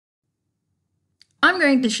I'm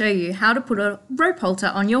going to show you how to put a rope halter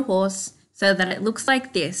on your horse so that it looks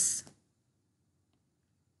like this.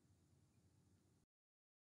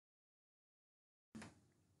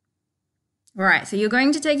 Alright, so you're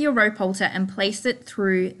going to take your rope halter and place it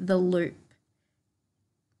through the loop.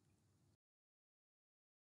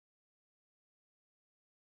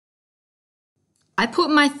 I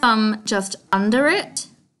put my thumb just under it.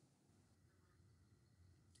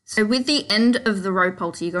 So with the end of the rope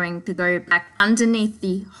halter, you're going to go back underneath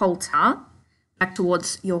the halter, back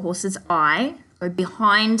towards your horse's eye, go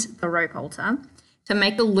behind the rope halter to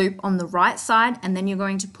make a loop on the right side, and then you're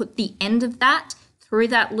going to put the end of that through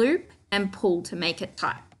that loop and pull to make it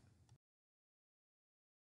tight.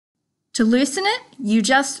 To loosen it, you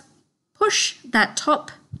just push that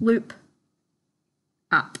top loop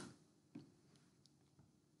up.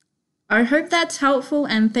 I hope that's helpful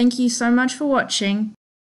and thank you so much for watching.